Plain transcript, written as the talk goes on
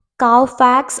Cow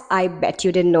facts I bet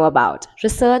you didn't know about.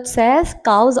 Research says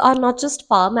cows are not just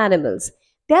farm animals,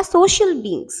 they are social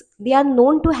beings. They are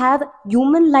known to have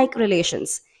human like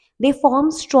relations. They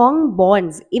form strong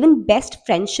bonds, even best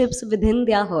friendships within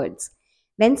their herds.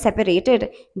 When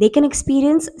separated, they can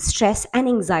experience stress and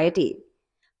anxiety.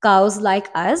 Cows like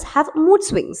us have mood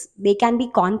swings. They can be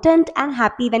content and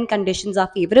happy when conditions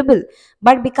are favorable,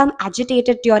 but become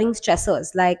agitated during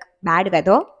stressors like bad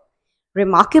weather.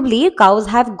 Remarkably, cows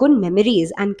have good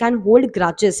memories and can hold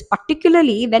grudges,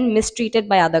 particularly when mistreated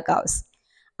by other cows.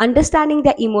 Understanding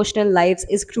their emotional lives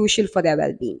is crucial for their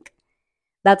well being.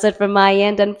 That's it from my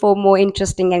end, and for more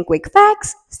interesting and quick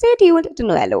facts, stay tuned to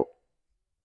Noello.